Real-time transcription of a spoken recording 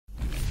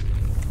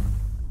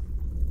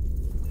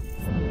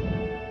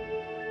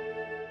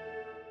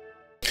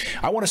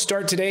I want to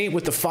start today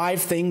with the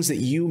 5 things that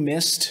you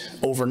missed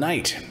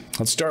overnight.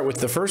 Let's start with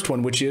the first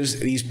one, which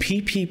is these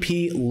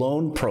PPP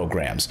loan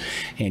programs.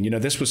 And,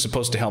 this was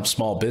supposed to help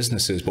small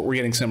businesses, but we're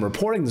getting some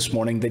reporting this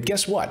morning that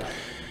guess what?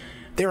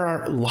 There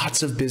are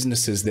lots of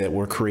businesses that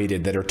were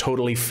created that are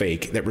totally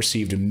fake that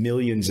received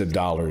millions of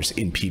dollars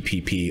in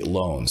PPP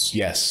loans.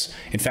 Yes.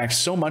 In fact,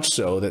 so much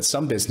so that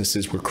some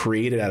businesses were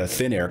created out of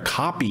thin air,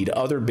 copied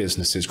other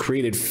businesses,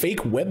 created fake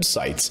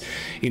websites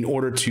in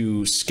order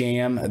to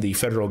scam the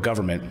federal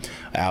government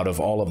out of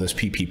all of this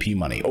PPP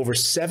money. Over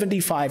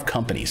 75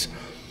 companies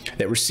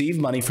that received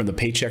money from the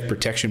Paycheck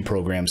Protection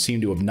Program seem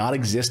to have not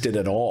existed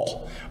at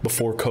all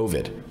before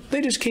COVID.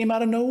 They just came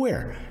out of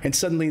nowhere and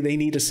suddenly they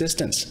need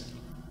assistance.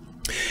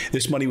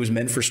 This money was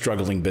meant for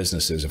struggling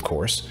businesses, of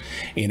course,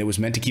 and it was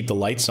meant to keep the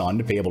lights on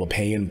to be able to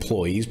pay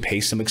employees,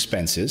 pay some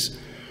expenses.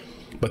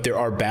 But there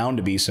are bound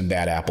to be some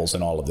bad apples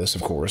in all of this,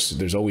 of course.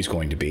 There's always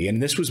going to be.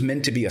 And this was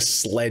meant to be a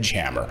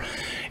sledgehammer.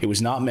 It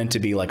was not meant to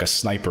be like a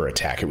sniper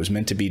attack. It was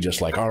meant to be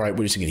just like, all right,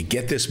 we're just going to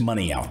get this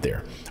money out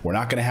there. We're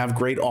not going to have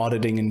great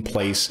auditing in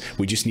place.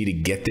 We just need to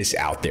get this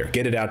out there,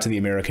 get it out to the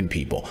American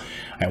people.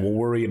 And we'll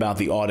worry about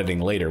the auditing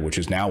later, which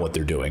is now what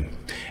they're doing.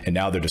 And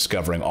now they're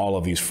discovering all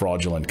of these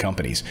fraudulent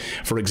companies.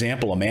 For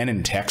example, a man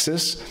in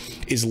Texas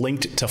is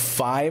linked to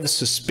 5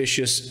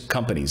 suspicious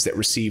companies that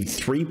received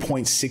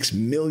 $3.6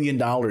 million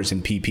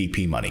in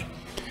PPP money.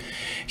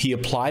 He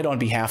applied on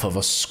behalf of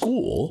a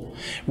school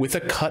with a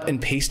cut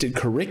and pasted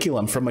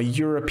curriculum from a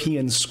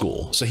European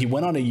school. So he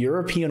went on a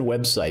European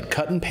website,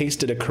 cut and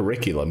pasted a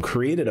curriculum,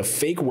 created a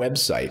fake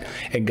website,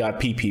 and got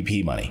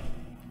PPP money.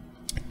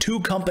 2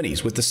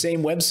 companies with the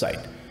same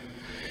website,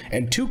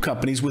 and 2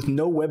 companies with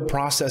no web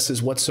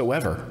processes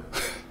whatsoever.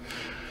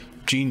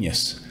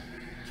 Genius.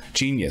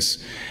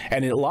 Genius.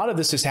 And a lot of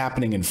this is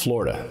happening in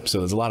Florida. So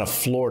there's a lot of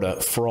Florida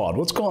fraud.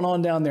 What's going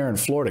on down there in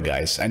Florida,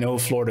 guys? I know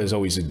Florida is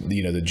always,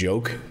 the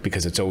joke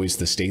because it's always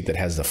the state that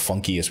has the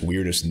funkiest,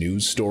 weirdest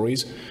news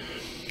stories.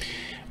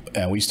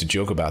 And we used to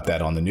joke about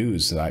that on the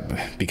news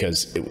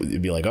because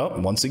it'd be like, oh,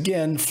 once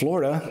again,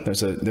 Florida,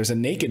 there's a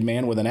naked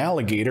man with an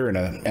alligator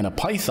and a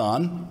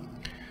python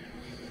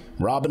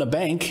robbing a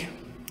bank.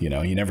 You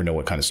never know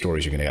what kind of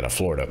stories you're going to get out of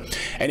Florida.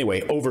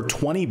 Anyway, over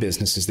 20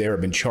 businesses there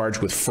have been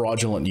charged with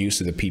fraudulent use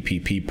of the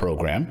PPP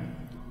program.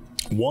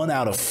 1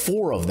 out of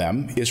 4 of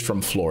them is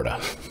from Florida.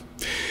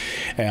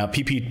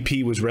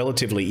 PPP was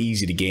relatively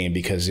easy to gain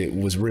because it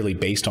was really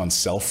based on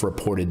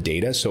self-reported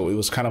data. So it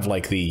was kind of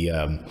like the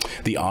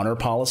honor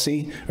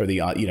policy or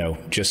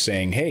just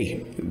saying,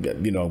 hey,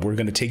 we're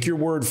going to take your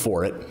word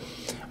for it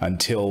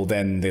until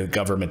then the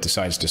government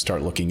decides to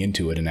start looking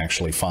into it and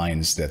actually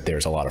finds that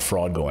there's a lot of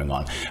fraud going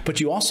on. But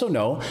you also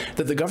know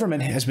that the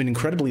government has been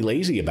incredibly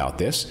lazy about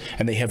this,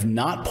 and they have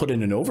not put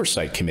in an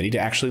oversight committee to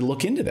actually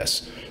look into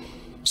this.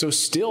 So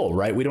still,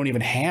 right, we don't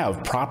even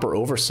have proper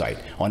oversight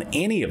on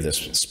any of this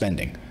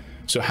spending.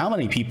 So how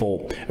many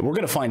people, we're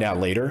going to find out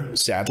later,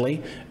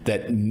 sadly,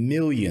 that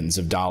millions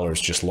of dollars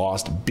just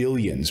lost,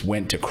 billions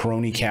went to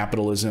crony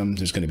capitalism.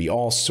 There's going to be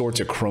all sorts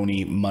of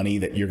crony money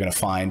that you're going to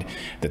find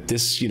that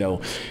this,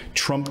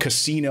 Trump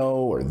casino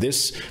or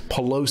this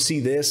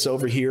Pelosi this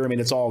over here. I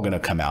mean, it's all going to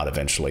come out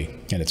eventually,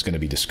 and it's going to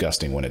be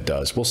disgusting when it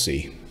does. We'll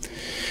see.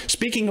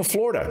 Speaking of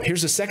Florida,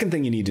 here's the second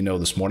thing you need to know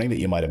this morning that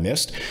you might have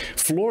missed.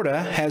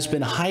 Florida has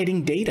been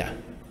hiding data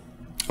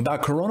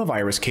about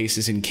coronavirus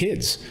cases in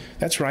kids.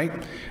 That's right.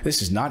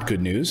 This is not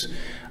good news,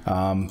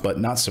 but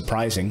not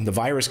surprising. The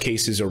virus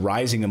cases are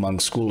rising among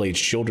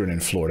school-aged children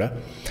in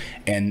Florida,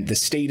 and the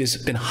state has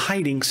been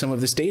hiding some of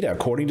this data,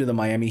 according to the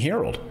Miami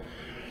Herald.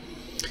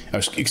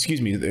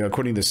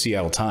 According to the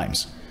Seattle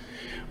Times.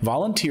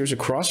 Volunteers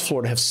across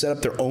Florida have set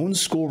up their own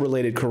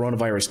school-related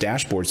coronavirus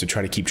dashboards to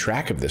try to keep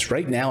track of this.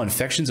 Right now,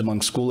 infections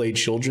among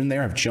school-age children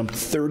there have jumped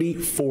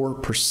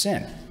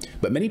 34%.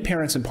 But many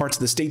parents in parts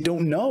of the state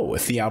don't know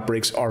if the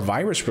outbreaks are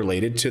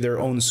virus-related to their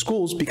own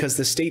schools because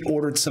the state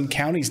ordered some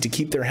counties to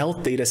keep their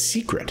health data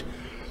secret.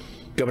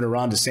 Governor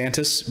Ron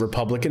DeSantis,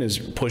 Republican, has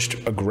pushed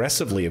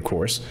aggressively, of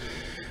course,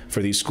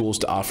 for these schools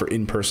to offer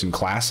in-person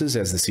classes,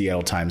 as the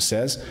Seattle Times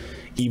says,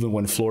 even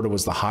when Florida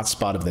was the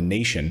hotspot of the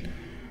nation,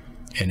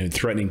 and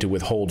threatening to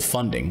withhold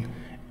funding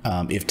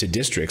to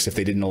districts if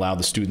they didn't allow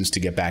the students to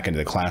get back into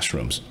the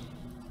classrooms.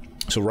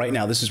 So right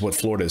now, this is what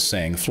Florida is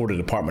saying. Florida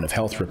Department of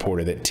Health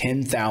reported that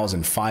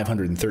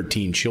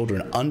 10,513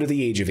 children under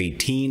the age of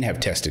 18 have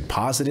tested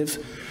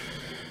positive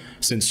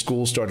since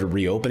schools started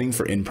reopening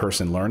for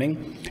in-person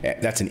learning.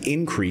 That's an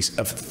increase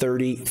of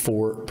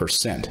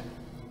 34%.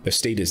 The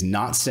state is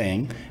not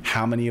saying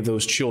how many of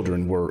those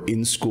children were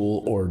in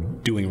school or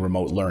doing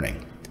remote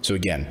learning. So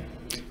again,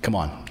 come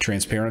on,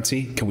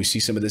 transparency. Can we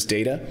see some of this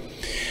data?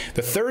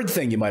 The third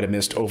thing you might have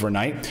missed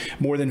overnight,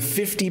 more than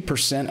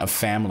 50% of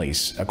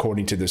families,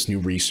 according to this new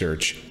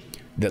research,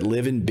 that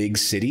live in big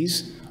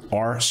cities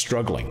are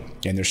struggling,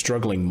 and they're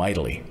struggling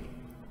mightily.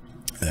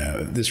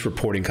 This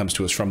reporting comes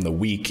to us from The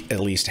Week. At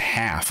least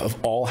half of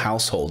all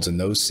households in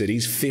those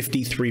cities,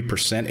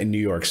 53% in New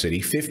York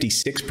City,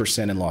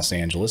 56% in Los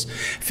Angeles,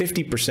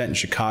 50% in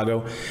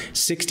Chicago,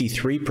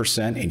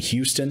 63% in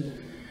Houston.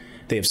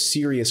 They have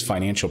serious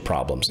financial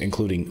problems,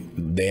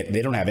 including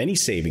they don't have any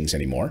savings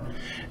anymore.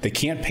 They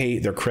can't pay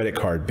their credit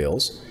card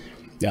bills.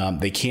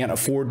 They can't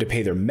afford to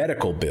pay their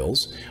medical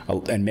bills,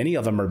 and many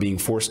of them are being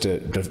forced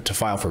to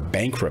file for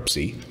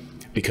bankruptcy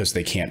because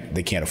they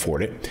can't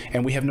afford it.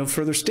 And we have no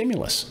further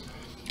stimulus.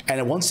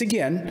 And once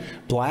again,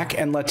 Black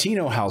and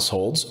Latino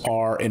households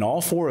are, in all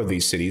 4 of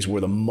these cities,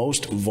 were the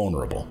most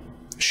vulnerable.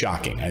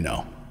 Shocking, I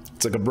know.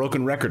 It's like a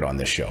broken record on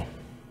this show.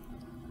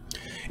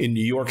 In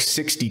New York,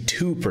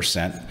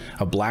 62%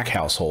 of Black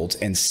households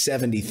and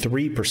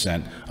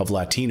 73% of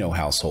Latino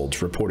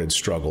households reported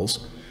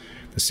struggles.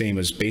 The same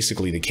is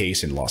basically the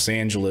case in Los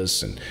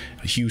Angeles and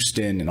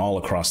Houston and all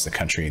across the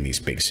country in these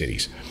big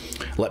cities.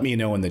 Let me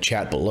know in the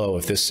chat below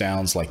if this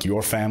sounds like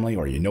your family,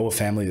 or you know a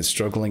family that's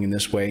struggling in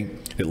this way,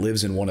 that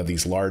lives in one of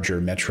these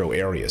larger metro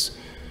areas,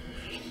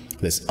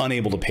 that's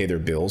unable to pay their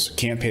bills,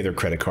 can't pay their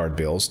credit card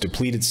bills,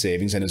 depleted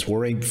savings, and is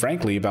worried,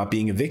 frankly, about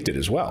being evicted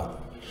as well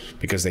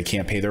because they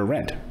can't pay their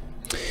rent.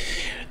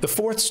 The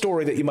 4th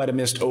story that you might have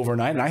missed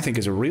overnight, and I think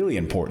is a really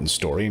important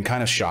story and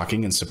kind of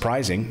shocking and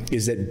surprising,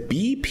 is that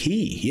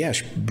BP,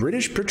 yes,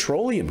 British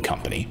Petroleum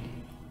Company,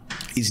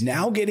 is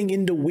now getting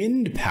into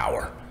wind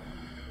power.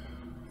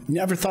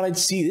 Never thought I'd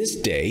see this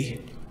day,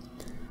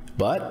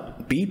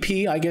 but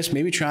BP, I guess,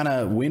 maybe trying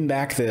to win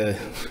back the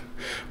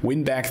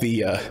we're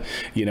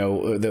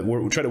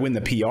trying to win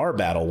the PR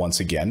battle once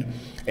again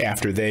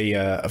after they,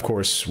 of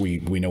course, we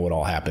know what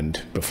all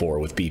happened before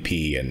with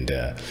BP and,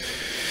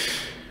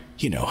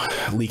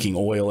 leaking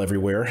oil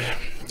everywhere.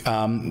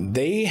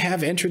 They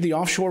have entered the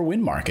offshore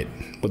wind market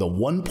with a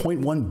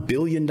 $1.1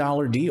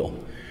 billion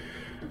deal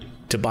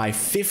to buy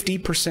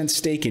 50%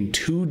 stake in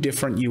 2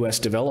 different U.S.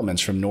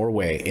 developments from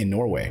Norway.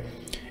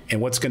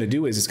 And what's going to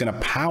do is it's going to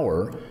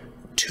power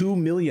 2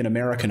 million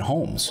American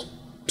homes.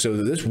 So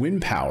this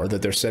wind power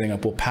that they're setting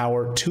up will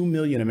power 2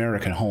 million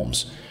American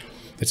homes.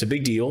 It's a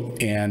big deal,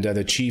 and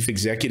the chief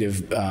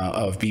executive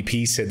of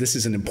BP said this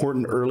is an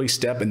important early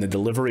step in the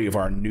delivery of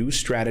our new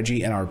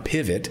strategy and our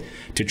pivot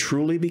to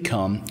truly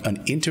become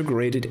an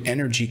integrated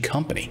energy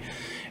company.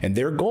 And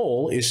their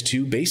goal is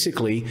to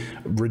basically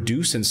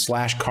reduce and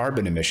slash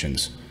carbon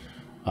emissions.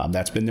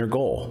 That's been their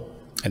goal.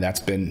 And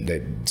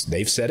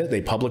they've said it.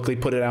 They publicly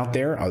put it out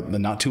there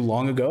not too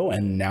long ago,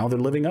 and now they're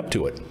living up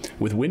to it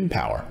with wind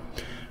power.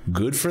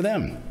 Good for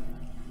them.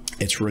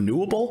 It's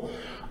renewable.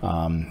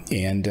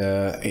 And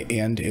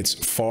it's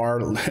far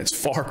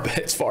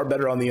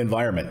better on the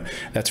environment.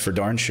 That's for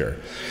darn sure.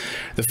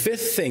 The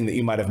 5th thing that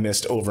you might have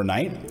missed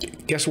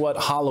overnight, guess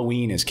what?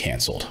 Halloween is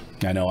canceled.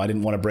 I know I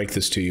didn't want to break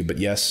this to you, but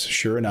yes,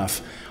 sure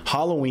enough,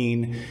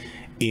 Halloween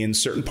in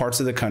certain parts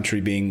of the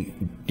country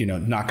being,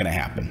 not going to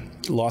happen.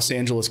 Los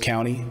Angeles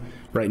County,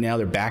 right now,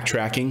 they're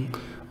backtracking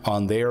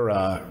on their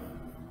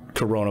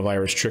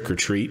coronavirus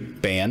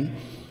trick-or-treat ban.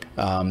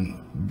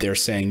 They're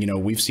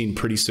saying, we've seen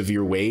pretty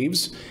severe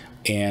waves,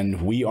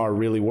 and we are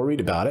really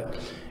worried about it.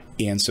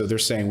 And so they're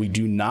saying we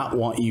do not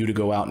want you to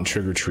go out and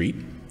trick-or-treat.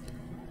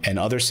 And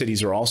other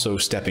cities are also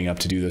stepping up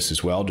to do this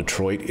as well.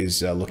 Detroit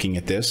is looking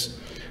at this.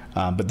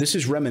 But this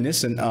is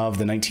reminiscent of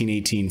the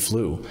 1918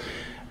 flu.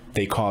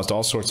 They caused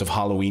all sorts of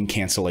Halloween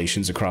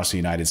cancellations across the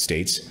United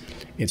States.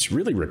 It's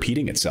really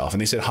repeating itself.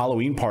 And they said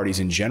Halloween parties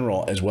in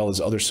general, as well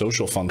as other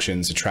social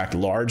functions, attract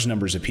large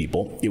numbers of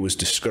people. It was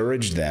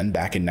discouraged then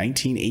back in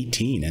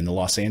 1918 in the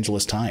Los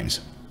Angeles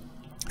Times.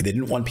 They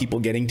didn't want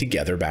people getting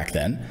together back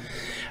then.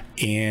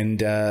 And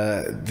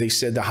they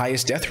said the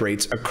highest death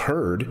rates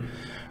occurred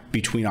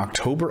between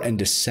October and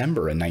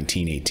December in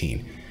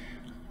 1918.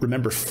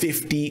 Remember,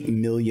 50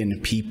 million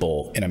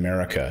people in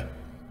America,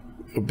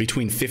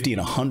 between 50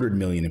 and 100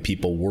 million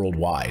people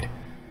worldwide.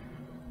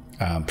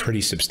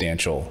 Pretty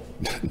substantial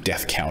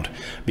death count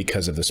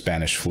because of the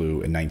Spanish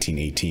flu in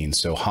 1918.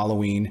 So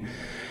Halloween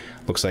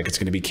looks like it's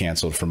going to be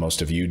canceled for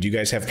most of you. Do you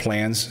guys have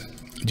plans?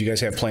 Do you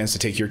guys have plans to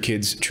take your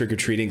kids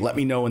trick-or-treating? Let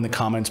me know in the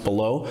comments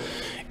below.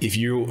 If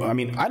you,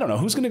 I don't know,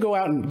 who's going to go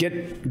out and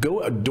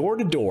go door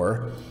to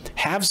door,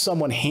 have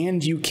someone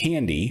hand you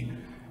candy,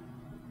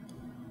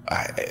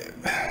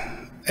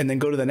 and then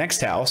go to the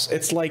next house?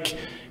 It's like,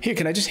 here,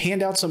 can I just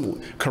hand out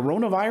some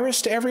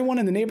coronavirus to everyone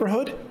in the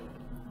neighborhood?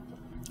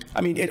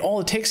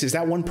 All it takes is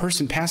that one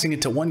person passing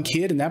it to one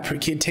kid, and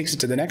that kid takes it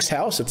to the next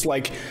house. It's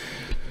like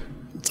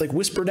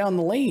whisper down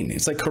the lane.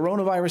 It's like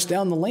coronavirus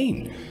down the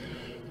lane.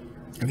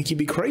 I think you'd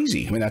be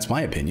crazy. That's my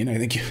opinion. I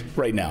think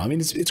right now,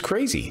 it's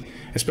crazy,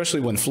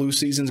 especially when flu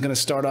season's going to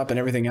start up and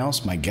everything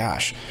else. My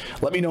gosh.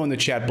 Let me know in the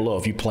chat below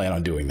if you plan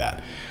on doing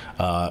that.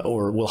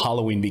 Or will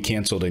Halloween be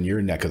canceled in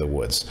your neck of the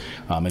woods?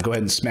 And go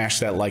ahead and smash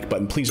that like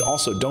button. Please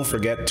also don't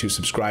forget to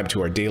subscribe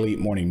to our daily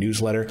morning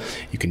newsletter.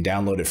 You can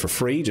download it for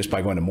free just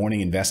by going to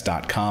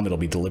morninginvest.com. It'll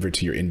be delivered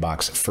to your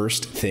inbox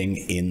first thing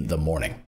in the morning.